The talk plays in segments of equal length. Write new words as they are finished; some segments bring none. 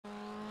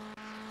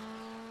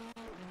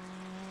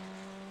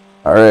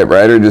All right,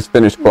 Ryder just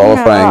finished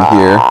qualifying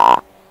here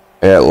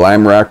at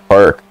Lime Rock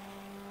Park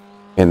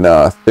in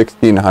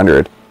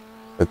 1600.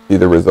 Let's see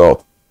the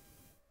results.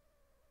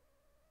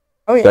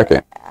 Oh, yeah.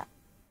 Second.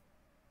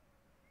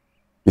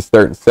 He's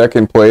starting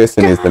second place,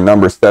 and he's the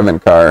number 7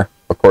 car,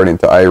 according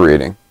to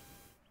iRating.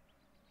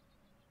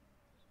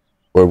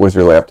 What was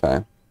your lap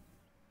time?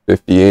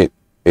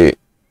 58.8.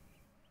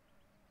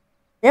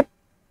 Yep.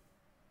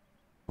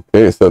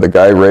 Okay, so the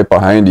guy right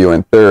behind you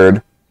in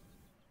third,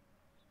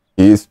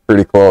 he's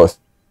pretty close.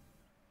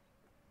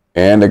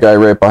 And the guy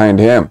right behind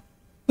him.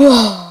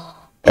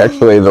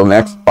 Actually, the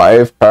next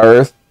 5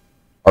 cars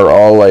are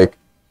all like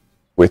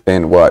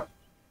within what,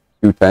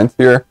 2/10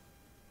 here?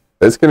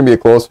 It's going to be a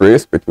close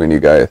race between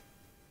you guys.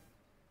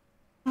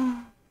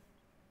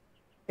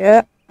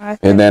 Yeah. I think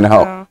And then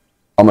so.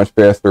 how much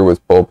faster was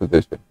pole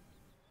position?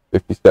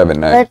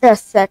 57.9. Like a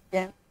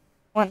second.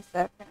 1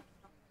 second.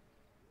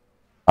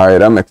 All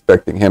right, I'm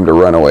expecting him to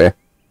run away.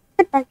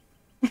 Goodbye.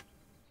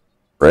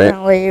 Right?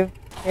 Gonna leave.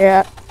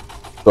 Yeah.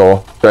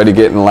 So try to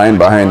get in line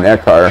behind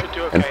that car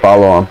and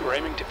follow him. We're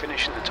aiming to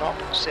finish in the top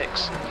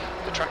 6.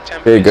 The track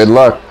temp Hey, good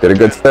luck. Get a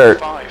good start.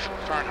 5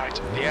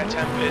 Fahrenheit. The air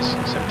temp is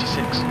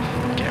 76.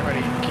 Get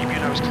ready. Keep your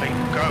nose clean.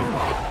 Go.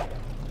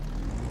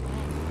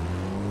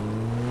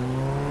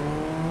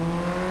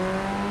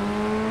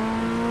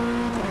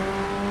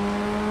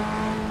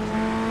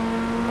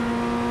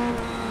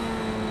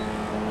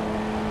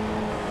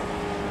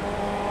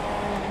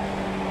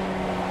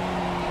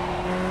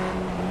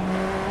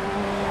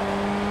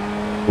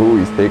 Ooh,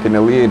 he's taking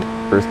the lead.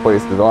 First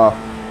place is off.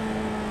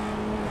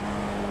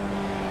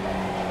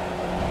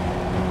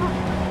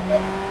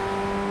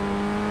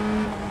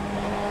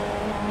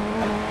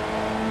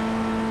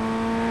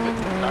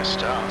 Nice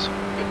start.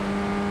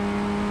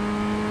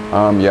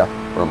 Yeah,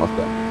 we're almost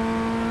done.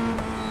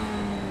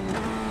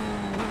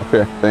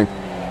 Okay, thanks.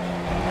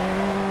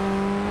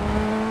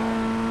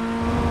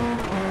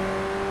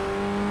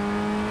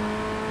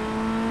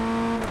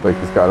 Like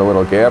he's got a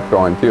little gap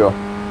going too.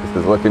 This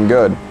is looking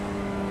good.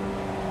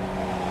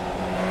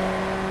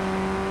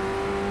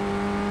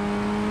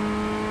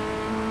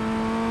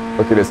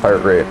 Look at his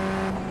heart rate.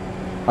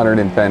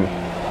 110.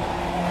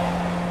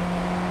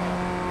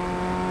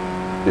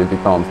 See if he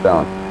calms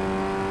down.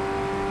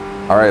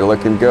 All right,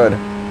 looking good.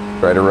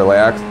 Try to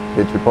relax,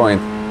 hit your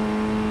points.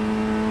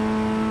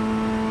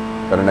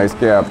 Got a nice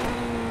gap.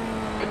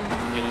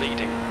 You're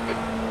leading.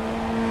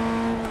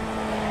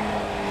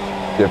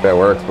 See if that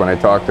works when I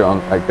talk to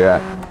him like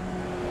that.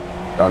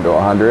 Down to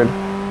 100.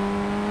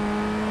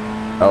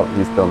 Oh,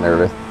 he's still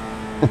nervous.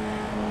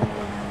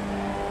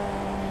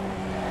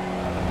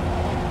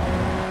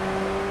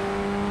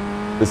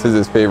 This is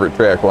his favorite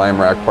track, Lime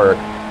Rock Park.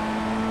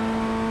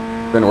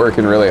 Been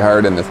working really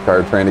hard in this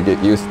car, trying to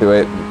get used to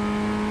it.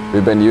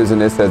 We've been using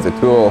this as a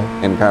tool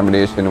in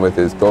combination with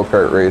his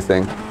go-kart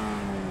racing.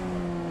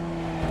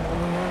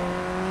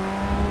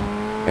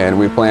 And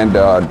we plan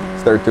to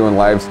start doing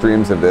live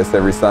streams of this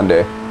every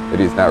Sunday that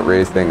he's not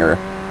racing or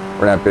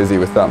we're not busy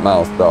with something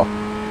else. So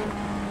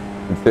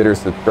consider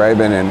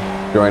subscribing and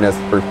join us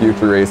for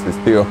future races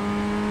too.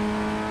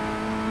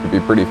 It'll be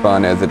pretty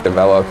fun as it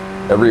develops.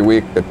 Every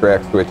week the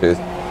track switches.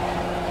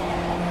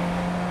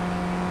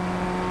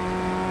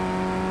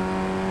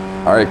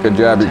 All right, good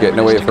job. You're getting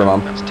away from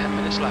him. That's 10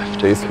 minutes left.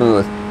 Stay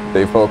smooth.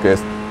 Stay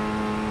focused.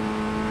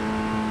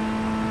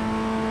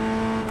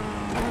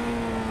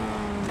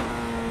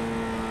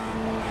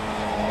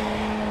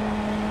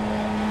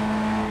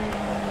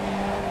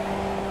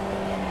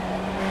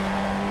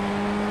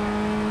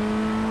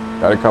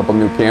 Got a couple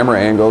new camera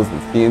angles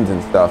and scenes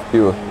and stuff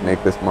too to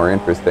make this more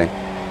interesting.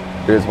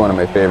 Here's one of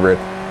my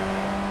favorites.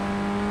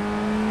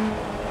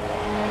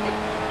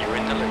 You're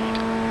in the lead.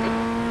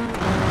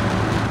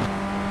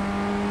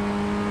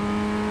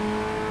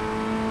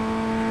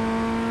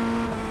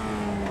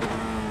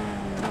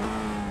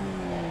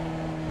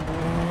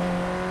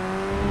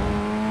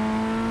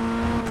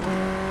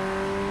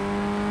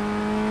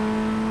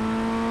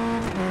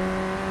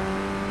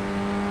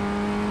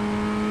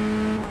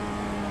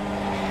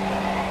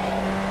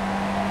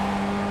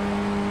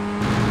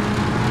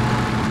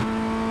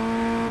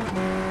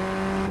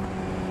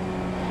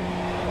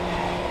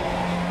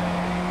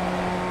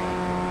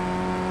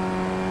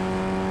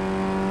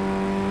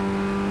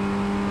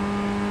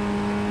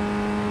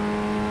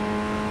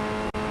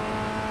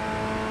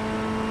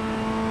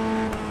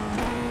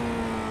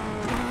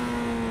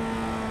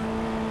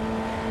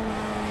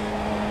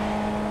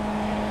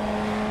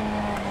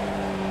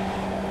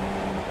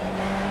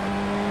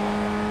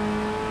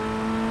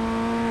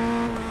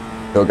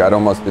 Still got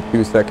almost a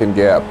 2-second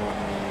gap.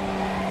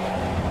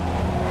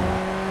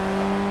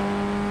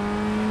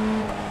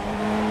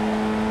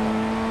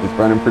 He's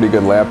running pretty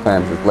good lap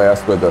times. His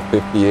last was a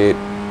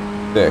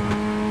 58.6.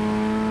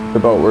 It's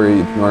about where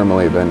he's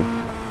normally been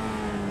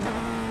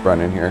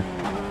running here.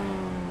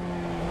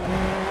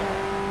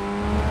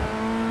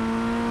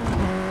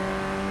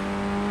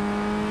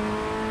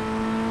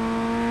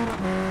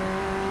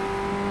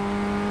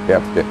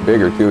 Gap's getting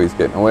bigger too. He's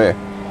getting away.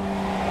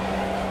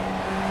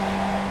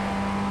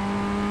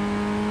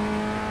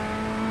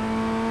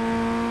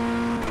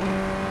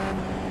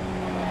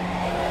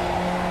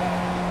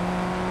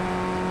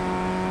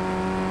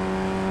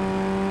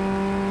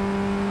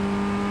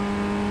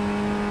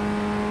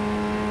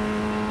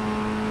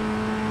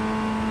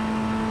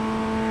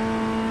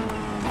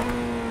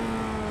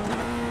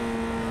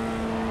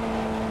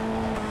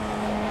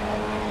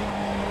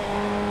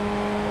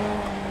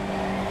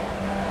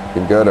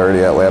 looking good, already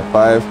at lap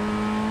 5.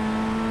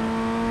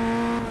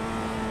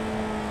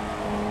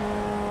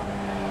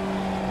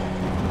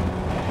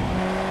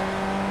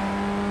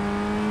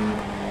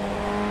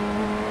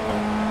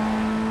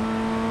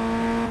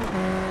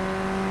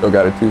 Still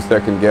got a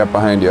 2-second gap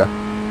behind you.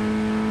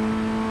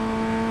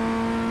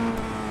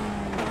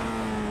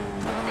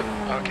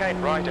 Okay,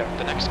 Ryder,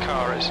 the next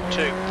car is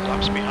 2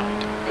 laps behind.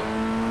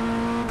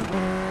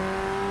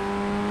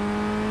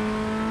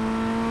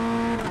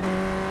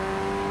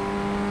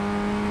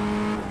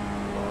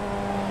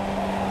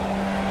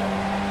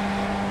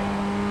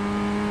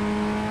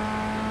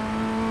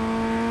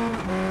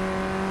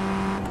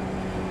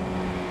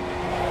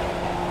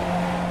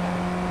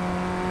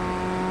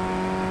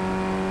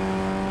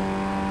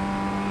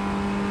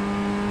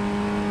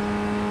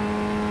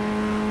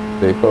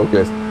 Stay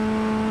focused.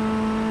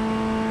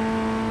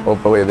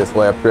 Hopefully this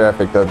lap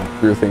traffic doesn't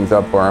screw things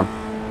up for them.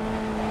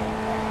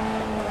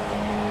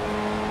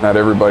 Not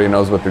everybody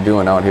knows what they're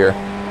doing out here.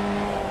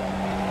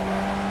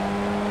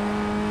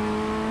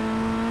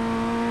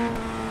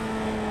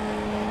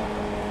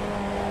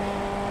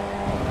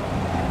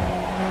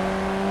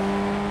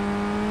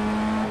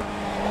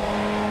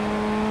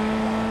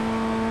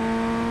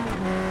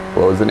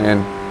 Closing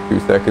in, 2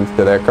 seconds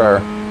to that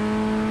car.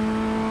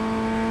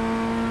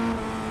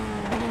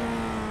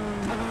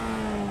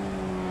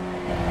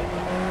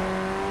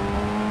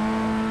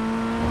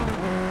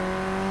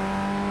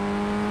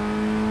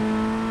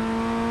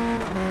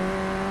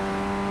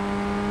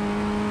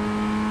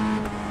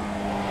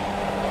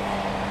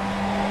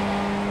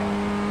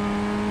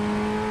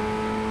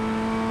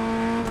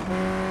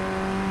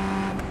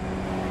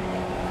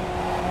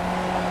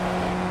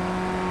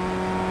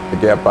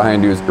 The gap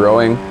behind you is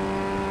growing,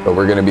 but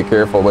we're going to be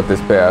careful with this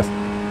pass.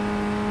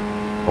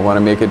 Don't want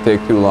to make it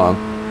take too long.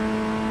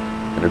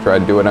 Going to try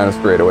to do it on a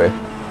straightaway.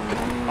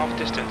 Off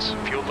distance,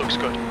 fuel looks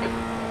good.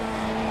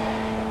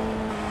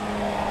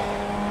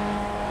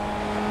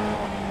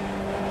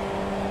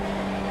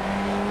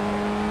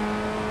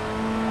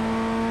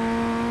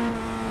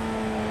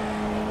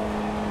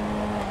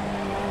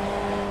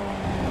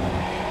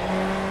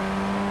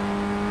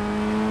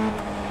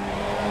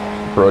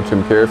 Approach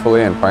him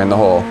carefully and find the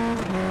hole.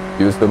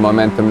 Use the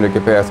momentum to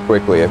get past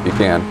quickly if you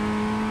can.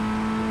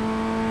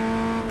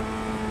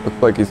 Looks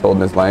like he's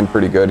holding his line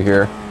pretty good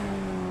here.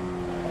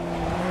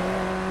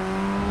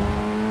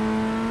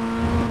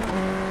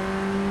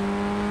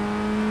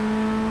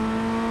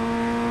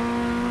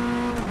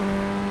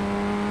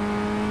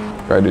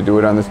 Try to do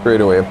it on the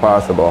straightaway if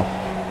possible.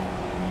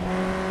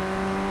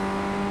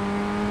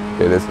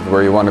 Okay, this is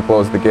where you want to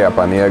close the gap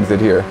on the exit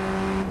here.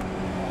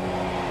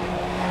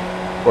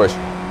 Push.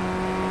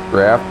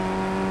 Draft.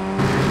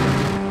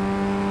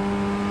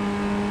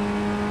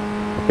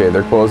 Okay,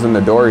 they're closing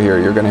the door here.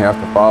 You're going to have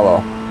to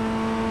follow.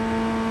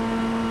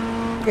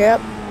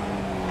 Yep.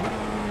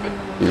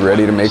 Be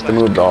ready to make the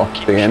move though.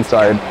 Stay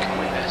inside.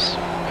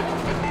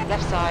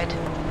 Left side.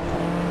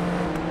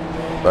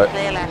 But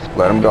Clear left.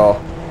 let them go.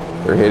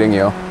 They're hitting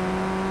you.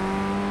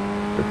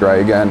 So try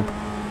again.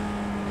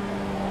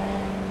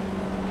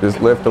 Just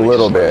lift a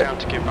little bit.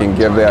 You can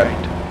give that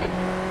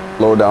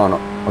slow down.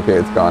 Okay,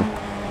 it's gone.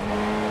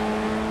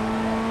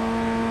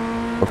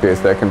 Okay,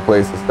 second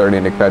place is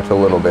starting to catch a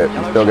little bit.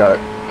 You still got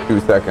 2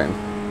 seconds.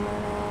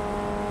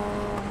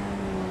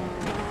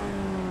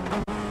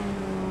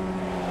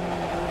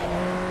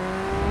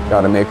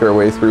 Got to make our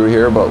way through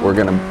here, but we're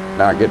going to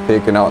not get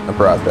taken out in the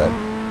process.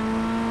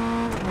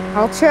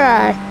 I'll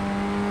try.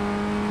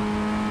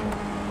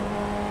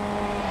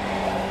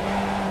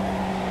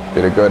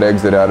 Get a good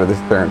exit out of this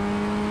turn.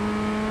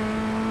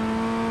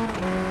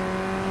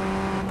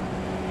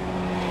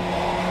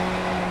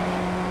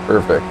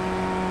 Perfect.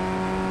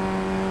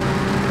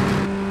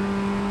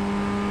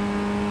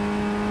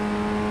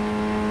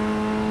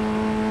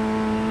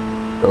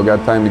 Still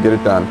got time to get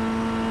it done.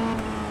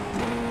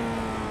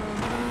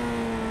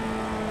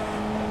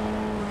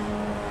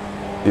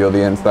 Feel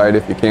the inside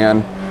if you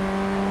can.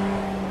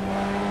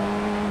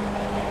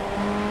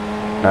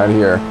 Not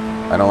here.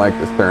 I don't like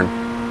this turn.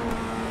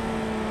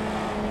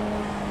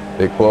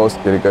 Stay close,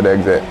 get a good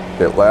exit.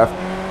 Get left.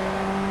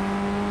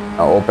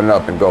 Now open it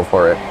up and go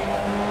for it.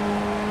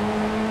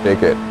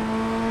 Take it.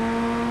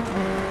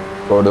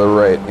 Go to the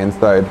right,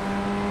 inside.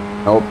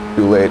 Nope,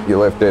 too late. You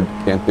lifted.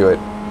 Can't do it.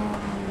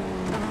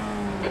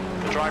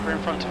 The driver in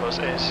front of us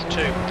is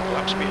 2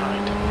 laps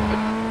behind.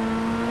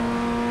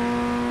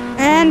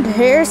 And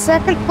here's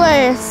second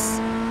place.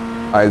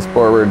 Eyes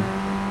forward.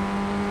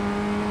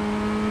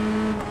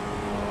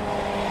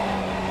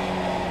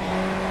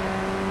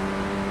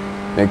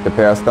 Make the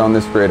pass down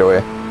the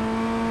straightaway.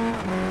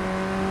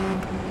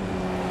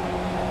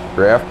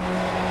 Draft.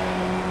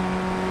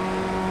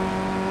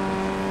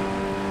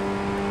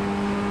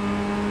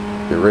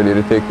 Get ready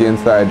to take the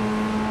inside.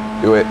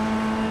 Do it.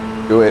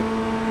 Do it.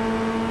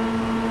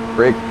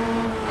 Brake.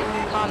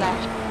 Car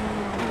left.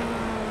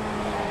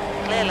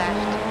 Clear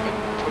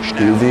left. Push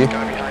now. Easy. The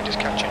guy behind is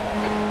catching.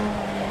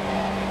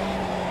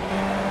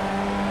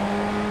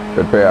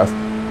 Good pass.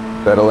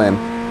 Settle in.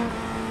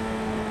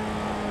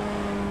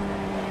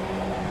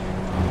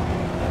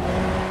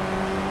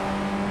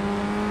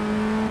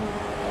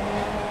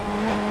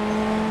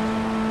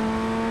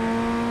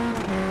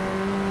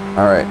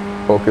 Alright,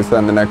 focus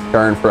on the next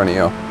car in front of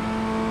you.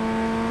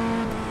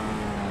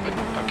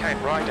 Okay,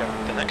 Ryder,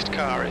 the next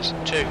car is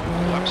 2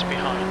 laps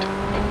behind.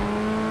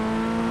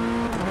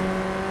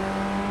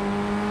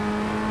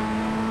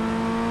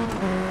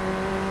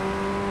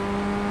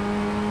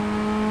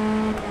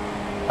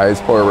 Eyes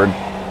forward.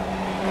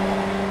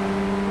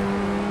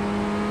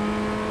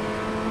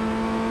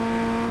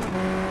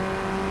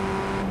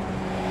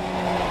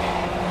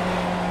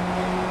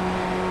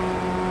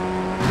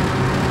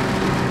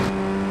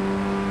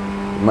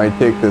 Might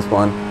take this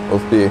one. We'll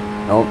see.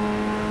 Nope.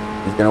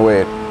 He's gonna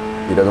wait.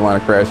 He doesn't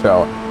want to crash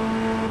out.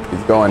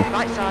 He's going.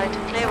 Right side,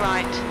 clear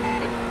right.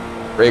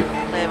 Brake.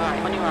 Clear right,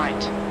 on your right.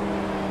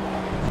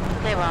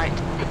 Clear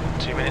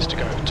right. 2 minutes to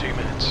go, 2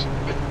 minutes.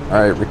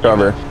 Alright,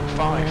 recover.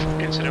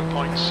 5 incident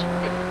points.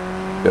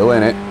 Still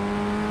in it.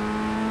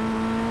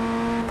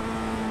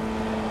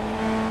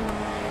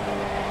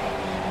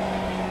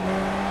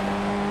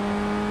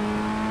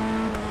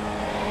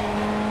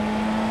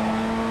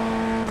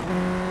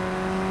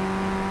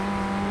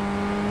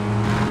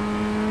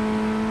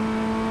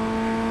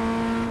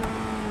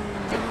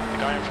 The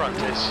guy in front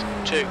is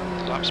 2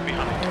 laps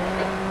behind.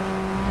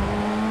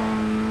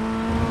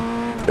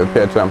 You'll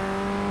catch him.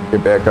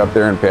 Get back up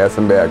there and pass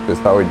him back,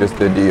 just how we just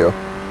did to you.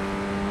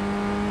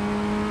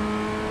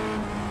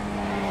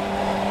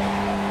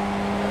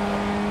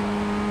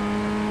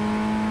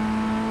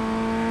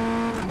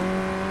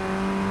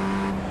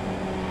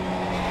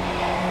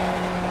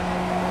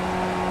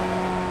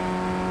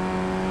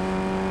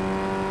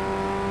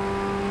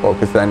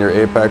 Focus on your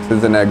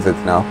apexes and exits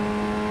now.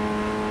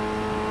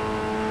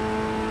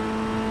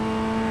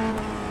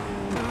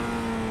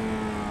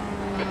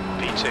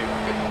 P2.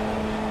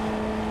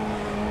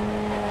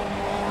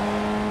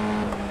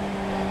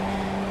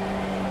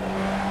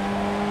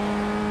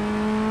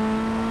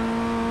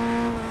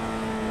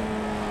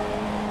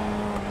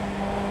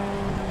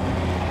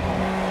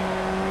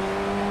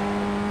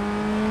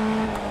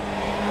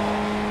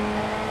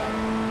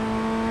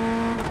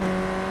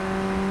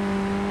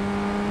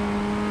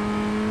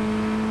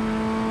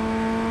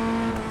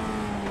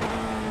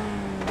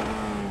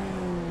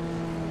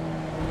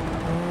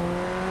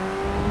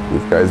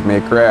 These guys may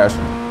crash.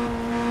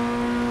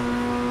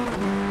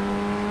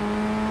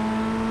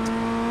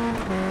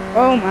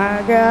 Oh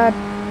my god.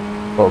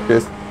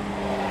 Focus.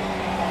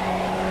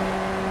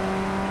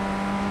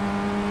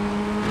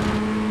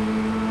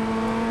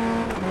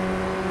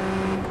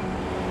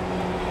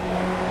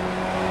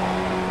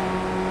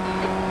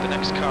 The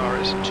next car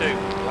is 2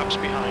 laps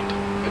behind.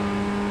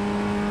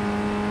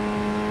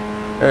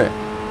 Hey.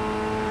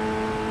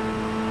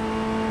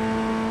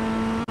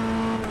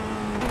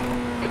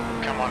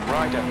 Come on,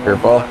 Ryder.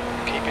 Careful.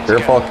 Keep it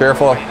Careful, together.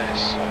 careful. Win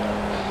this.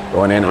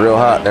 Going in real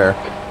hot there.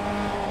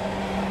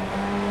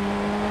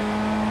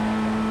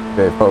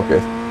 Okay,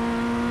 focus.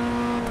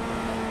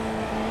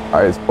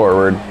 Eyes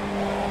forward.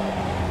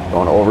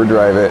 Don't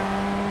overdrive it.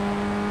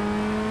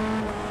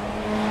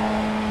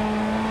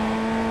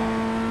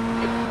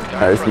 The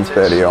guy in Nice front and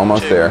steady, is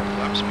almost 2 there.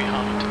 laps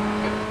behind.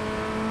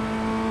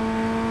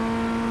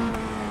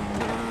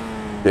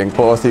 Getting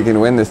close, he can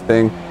win this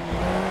thing.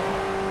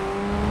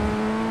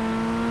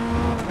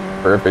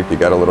 Perfect, you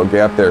got a little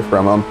gap there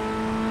from him.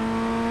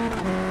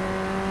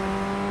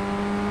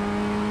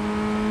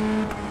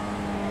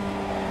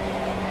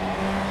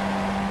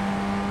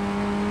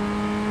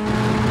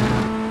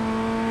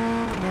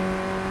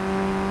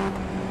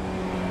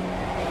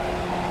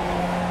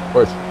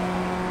 Push.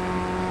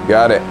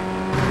 Got it.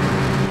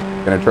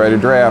 Gonna try to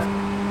draft.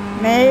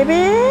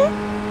 Maybe?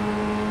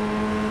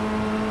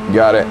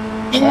 Got it.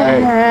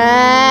 Hey,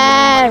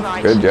 Yes.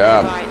 Right, Good clear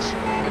job.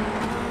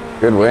 right.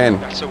 good win.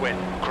 That's a win.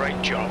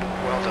 Great job.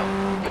 Well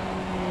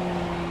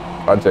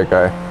done. Watch that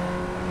guy.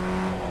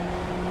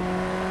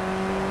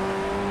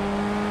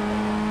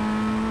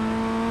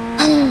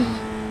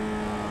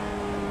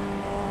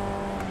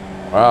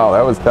 Wow,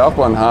 that was a tough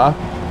one, huh?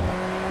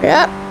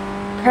 Yep.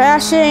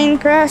 Crashing,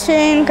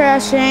 crashing,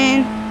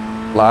 crashing.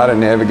 A lot of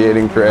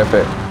navigating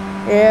traffic.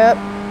 Yep.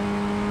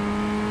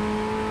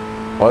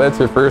 Well, that's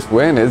your first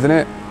win, isn't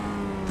it?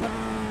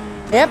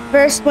 Yep,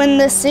 first win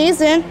this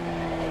season.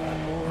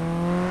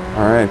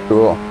 All right,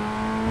 cool.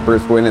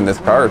 First win in this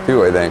car,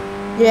 too, I think.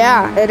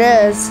 Yeah, it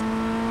is.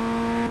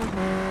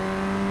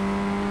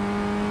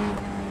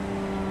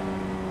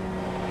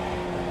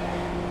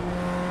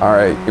 All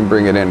right, you can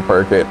bring it in,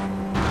 park it.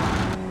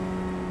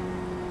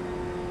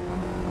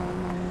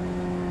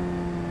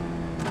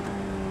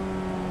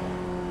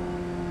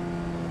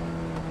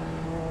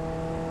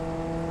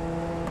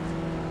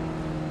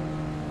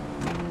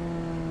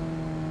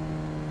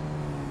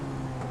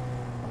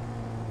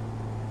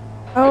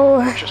 Oh,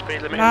 What's your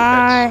speed limit in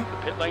my the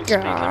pits? The pit lane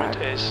speed God.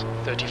 limit is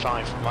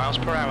 35 miles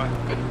per hour.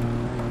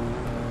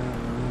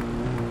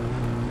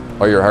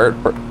 Oh, your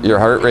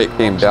heart rate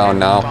came down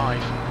now.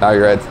 5, Now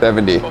you're at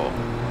 70. 4,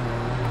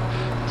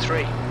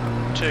 3,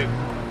 2,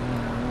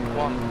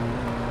 1.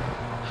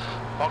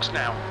 Box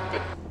now.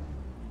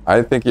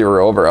 I think you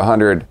were over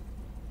 100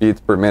 beats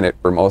per minute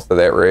for most of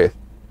that race.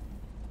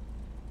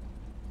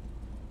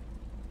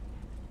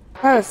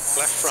 That was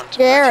Left front,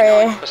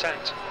 scary.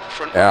 99%.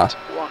 Front Yeah.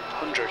 right,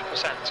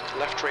 100%.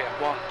 Left rear,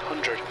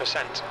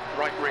 100%.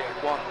 Right rear,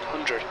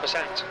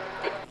 100%.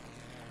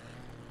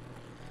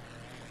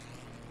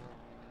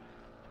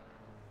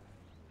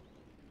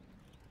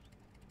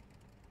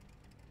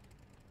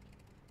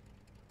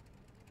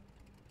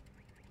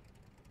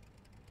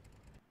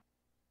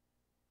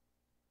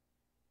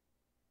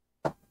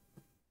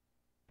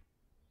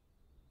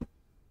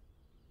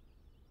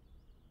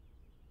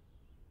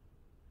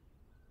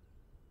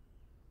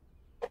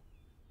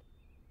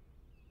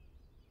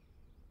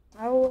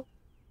 Oh.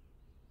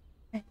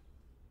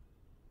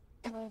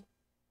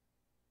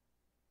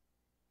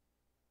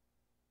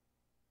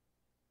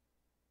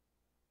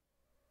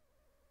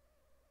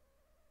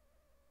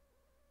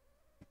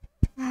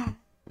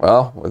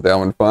 Well, was that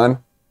one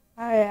fun?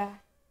 Oh yeah.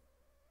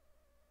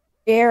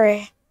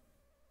 Scary.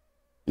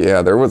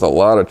 Yeah, there was a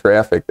lot of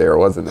traffic there,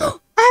 wasn't there?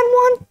 I'm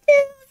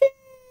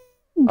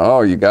 1,000.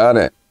 Oh, you got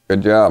it.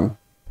 Good job.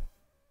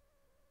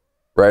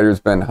 Ryder's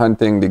been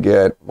hunting to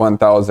get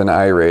 1,000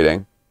 I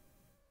rating.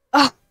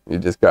 Oh. You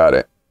just got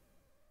it.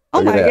 Oh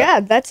Look at my that.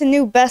 god, that's a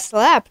new best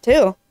lap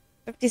too.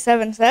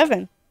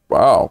 57.7.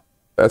 Wow,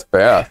 that's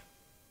fast.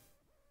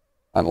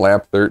 On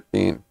lap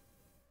 13.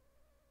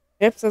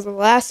 Dips was the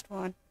last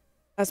one.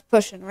 I was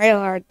pushing real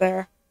hard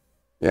there.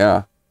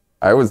 Yeah,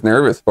 I was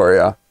nervous for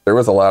you. There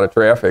was a lot of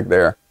traffic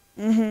there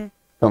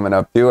coming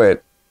up to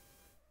it.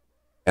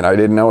 And I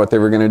didn't know what they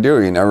were going to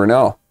do. You never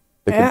know.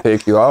 They Yeah. could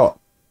take you out.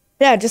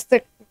 Yeah, just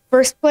the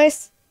first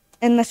place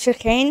in the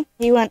chicane,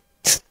 he went.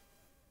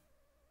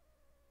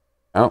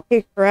 Oh.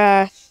 He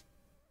crashed.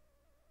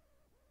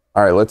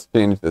 All right, let's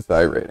change this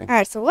I rating.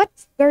 Alright, so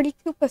what's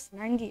 32 plus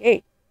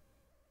 98?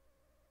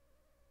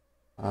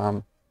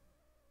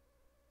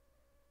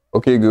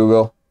 Okay,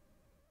 Google.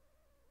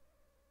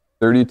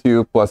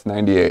 32 plus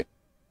 98.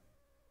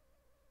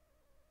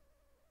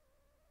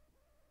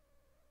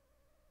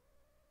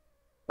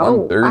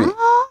 Oh,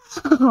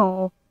 130.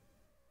 wow.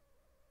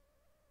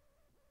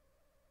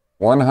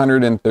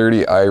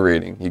 130 I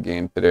rating he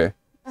gained today.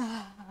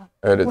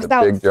 That is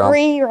Without a big jump.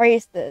 3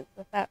 races.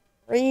 Without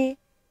three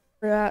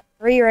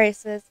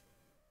races.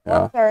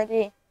 Yeah.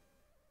 130.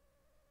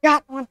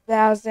 Got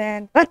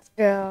 1,000. Let's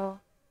go.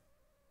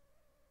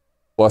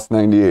 Plus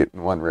 98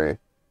 in one race.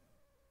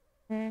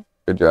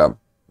 Good job.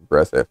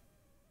 Impressive.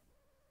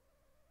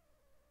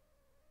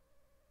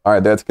 All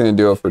right, that's going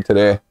to do it for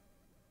today.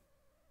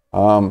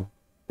 If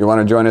you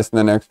want to join us in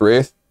the next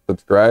race,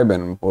 subscribe,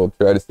 and we'll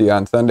try to see you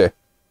on Sunday.